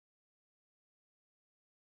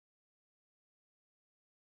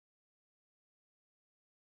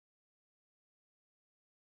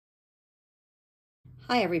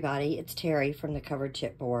Hi everybody, it's Terry from the Covered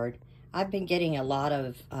Chipboard. I've been getting a lot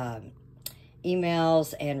of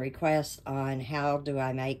emails and requests on how do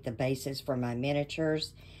I make the bases for my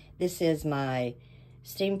miniatures. This is my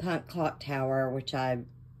steampunk clock tower, which I've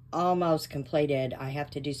almost completed. I have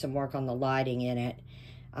to do some work on the lighting in it.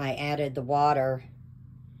 I added the water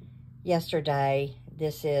yesterday.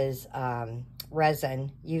 This is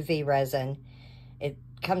resin, UV resin. It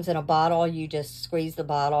comes in a bottle. You just squeeze the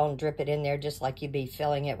bottle and drip it in there just like you'd be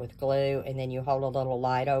filling it with glue, and then you hold a little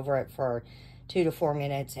light over it for 2 to 4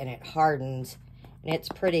 minutes and it hardens, and it's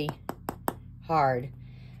pretty hard.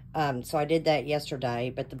 So I did that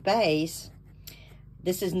yesterday. But the base,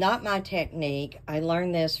 this is not my technique. I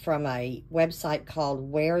learned this from a website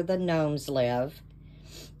called Where The Gnomes Live.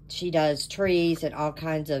 She does trees and all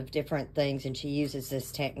kinds of different things, and she uses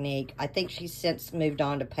this technique. I think she's since moved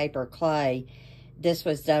on to paper clay. This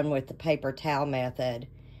was done with the paper towel method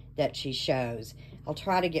that she shows. I'll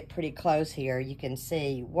try to get pretty close here. You can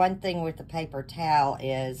see one thing with the paper towel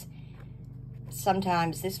is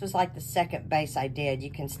sometimes, this was like the second base I did,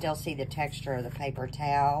 you can still see the texture of the paper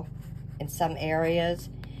towel in some areas.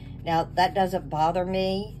 Now, that doesn't bother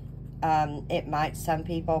me. It might some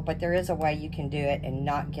people, but there is a way you can do it and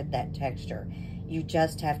not get that texture. You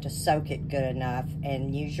just have to soak it good enough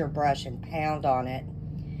and use your brush and pound on it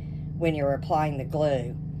when you're applying the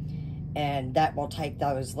glue, and that will take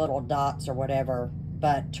those little dots or whatever.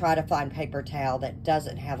 But try to find paper towel that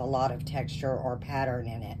doesn't have a lot of texture or pattern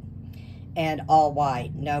in it, and all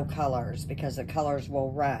white, no colors, because the colors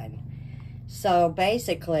will run. So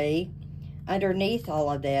basically, underneath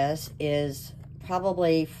all of this is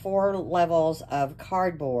probably 4 levels of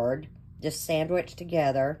cardboard just sandwiched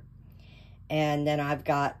together, and then I've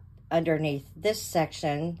got underneath this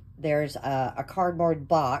section there's a cardboard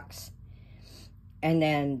box, and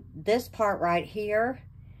then this part right here,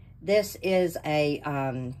 this is a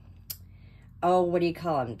oh, what do you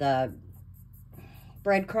call them, the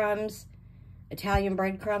breadcrumbs, Italian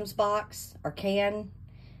breadcrumbs box or can,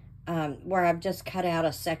 where I've just cut out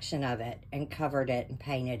a section of it and covered it and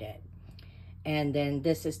painted it. And then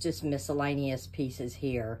this is just miscellaneous pieces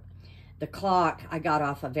here. The clock I got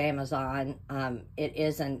off of Amazon.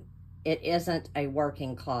 It isn't a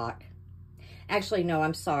working clock. Actually, no,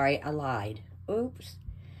 I'm sorry, I lied. Oops.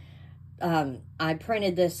 I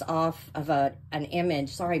printed this off of an image,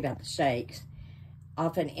 sorry about the shakes,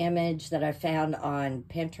 off an image that I found on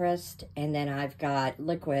Pinterest, and then I've got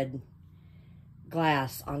liquid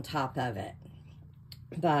glass on top of it.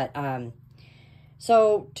 But,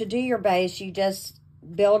 so to do your base, you just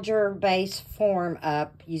build your base form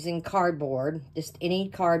up using cardboard, just any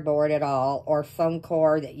cardboard at all, or foam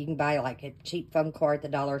core that you can buy, like a cheap foam core at the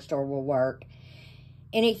dollar store will work.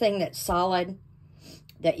 Anything that's solid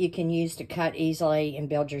that you can use to cut easily and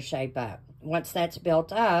build your shape up. Once that's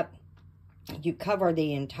built up, you cover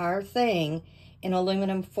the entire thing in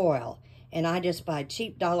aluminum foil. And I just buy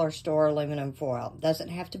cheap dollar store aluminum foil. Doesn't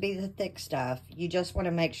have to be the thick stuff. You just want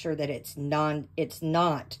to make sure that it's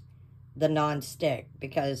not the non-stick,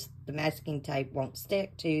 because the masking tape won't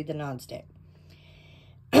stick to the non-stick.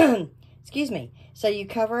 Excuse me. So you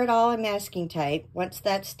cover it all in masking tape. Once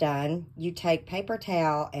that's done, you take paper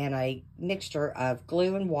towel and a mixture of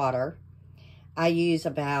glue and water. I use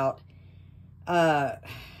about 1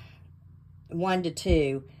 to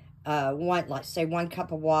 2. Let's say 1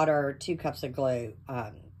 cup of water or 2 cups of glue.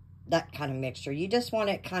 That kind of mixture. You just want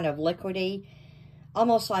it kind of liquidy,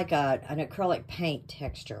 almost like an acrylic paint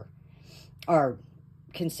texture or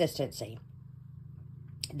consistency.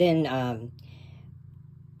 Then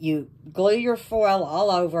you glue your foil all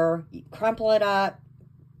over, you crumple it up,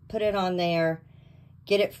 put it on there,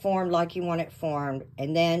 get it formed like you want it formed,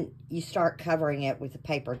 and then you start covering it with a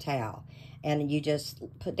paper towel. And you just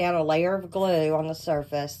put down a layer of glue on the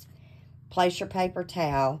surface, place your paper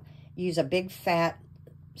towel, use a big fat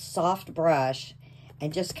soft brush,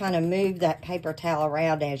 and just kind of move that paper towel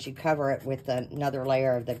around as you cover it with another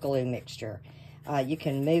layer of the glue mixture. You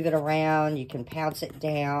can move it around, you can pounce it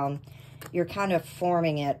down. You're kind of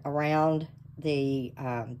forming it around the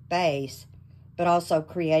base, but also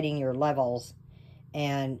creating your levels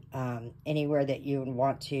and anywhere that you would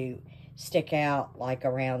want to stick out, like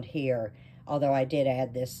around here, although I did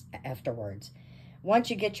add this afterwards. Once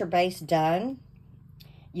you get your base done,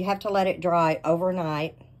 you have to let it dry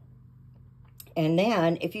overnight. And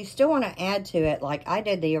then, if you still want to add to it, like I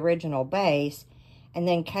did the original base, and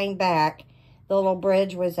then came back, the little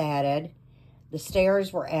bridge was added, the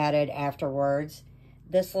stairs were added afterwards,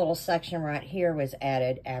 this little section right here was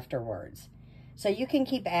added afterwards. So you can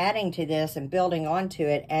keep adding to this and building onto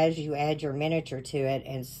it as you add your miniature to it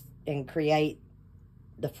and create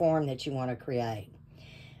the form that you want to create.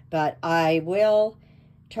 But I will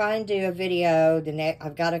try and do a video.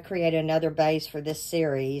 I've got to create another base for this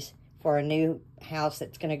series for a new house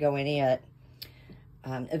that's going to go in it.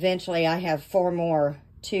 Eventually, I have 4 more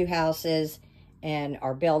 2 houses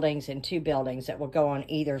or buildings and 2 buildings that will go on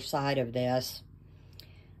either side of this.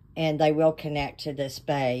 And they will connect to this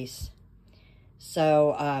base.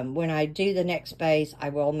 So when I do the next base, I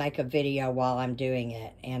will make a video while I'm doing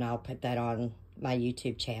it. And I'll put that on my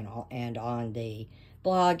YouTube channel and on the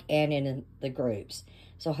blog and in the groups.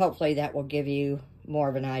 So hopefully that will give you more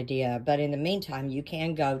of an idea. But in the meantime, you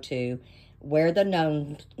can go to Where the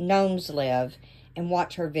Gnomes Live and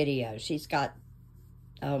watch her videos. She's got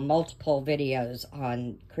multiple videos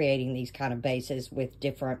on creating these kind of bases with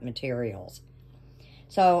different materials.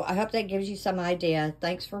 So I hope that gives you some idea.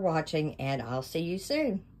 Thanks for watching, and I'll see you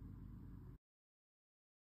soon.